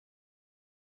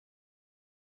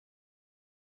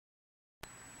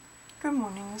Good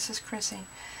morning, this is Chrissy.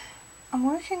 I'm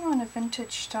working on a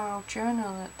vintage style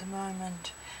journal at the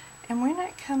moment, and when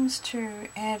it comes to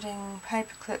adding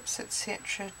paper clips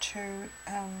etc. to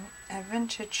a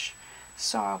vintage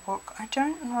style book, I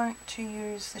don't like to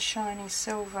use the shiny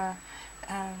silver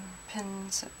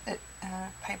pins,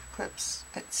 paper clips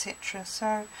etc.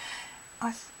 So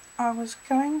I was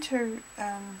going to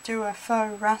do a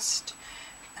faux rust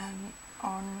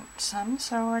on some,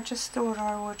 so I just thought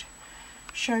I would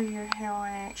show you how I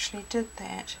actually did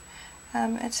that.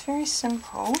 It's very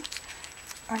simple.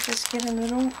 I just get a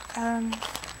little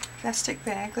plastic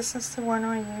bag. This is the one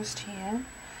I used here,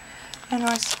 and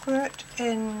I squirt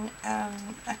in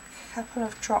a couple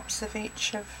of drops of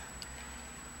each of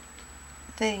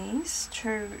these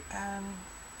to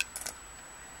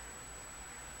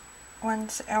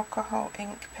one's alcohol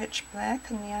ink pitch black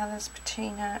and the other's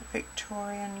patina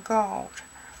Victorian gold.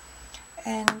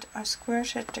 And I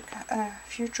squirted a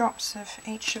few drops of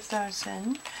each of those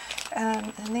in,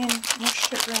 and then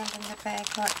mushed it around in the bag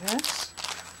like this.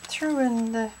 Threw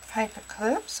in the paper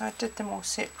clips. I did them all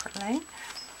separately,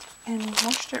 and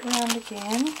mushed it around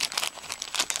again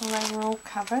until they were all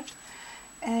covered.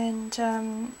 And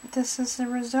this is the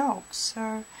result.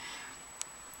 So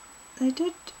they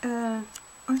did.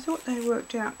 I thought they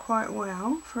worked out quite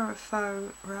well for a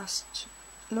faux rust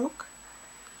look.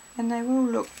 And they will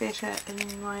look better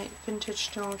in my vintage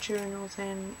style journal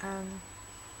than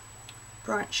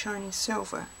bright shiny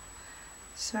silver.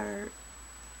 So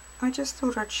I just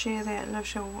thought I'd share that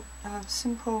little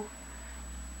simple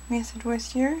method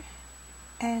with you,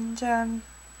 and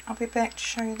I'll be back to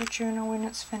show you the journal when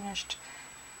it's finished.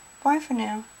 Bye for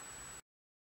now.